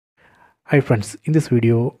Hi friends, in this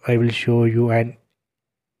video I will show you an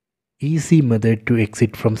easy method to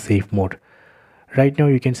exit from safe mode. Right now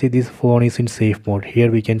you can see this phone is in safe mode. Here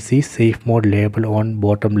we can see safe mode label on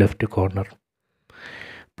bottom left corner.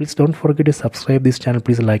 Please don't forget to subscribe this channel.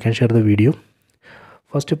 Please like and share the video.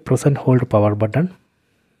 First press and hold power button.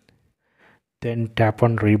 Then tap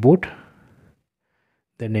on reboot.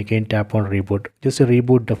 Then again tap on reboot. Just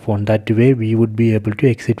reboot the phone. That way we would be able to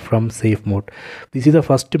exit from safe mode. This is the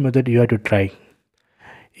first method you have to try.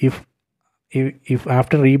 If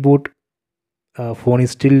after reboot phone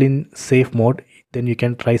is still in safe mode, then you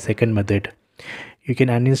can try second method. You can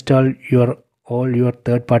uninstall all your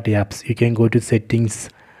third-party apps. You can go to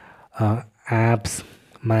settings, apps,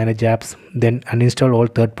 manage apps, then uninstall all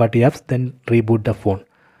third-party apps, then reboot the phone.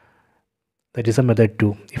 That is a method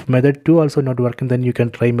 2. If method 2 also not working, then you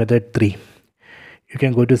can try method 3. You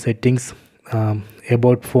can go to settings,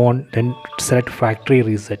 about phone, then select factory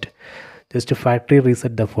reset. Just to factory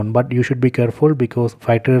reset the phone, but you should be careful because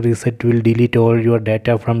factory reset will delete all your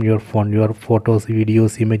data from your phone, your photos,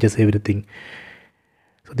 videos, images, everything.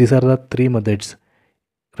 So these are the 3 methods.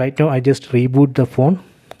 Right now I just reboot the phone,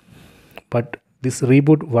 but this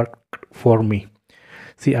reboot worked for me.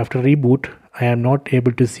 See, after reboot I am not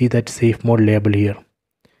able to see that safe mode label here.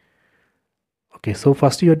 Okay, so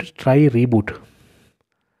first you have to try reboot.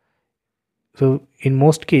 So in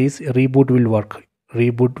most case reboot will work.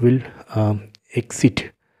 Reboot will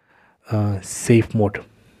exit safe mode.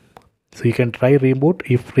 So you can try reboot.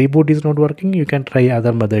 If reboot is not working, you can try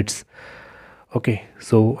other methods. Okay,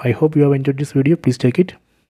 so I hope you have enjoyed this video. Please take it.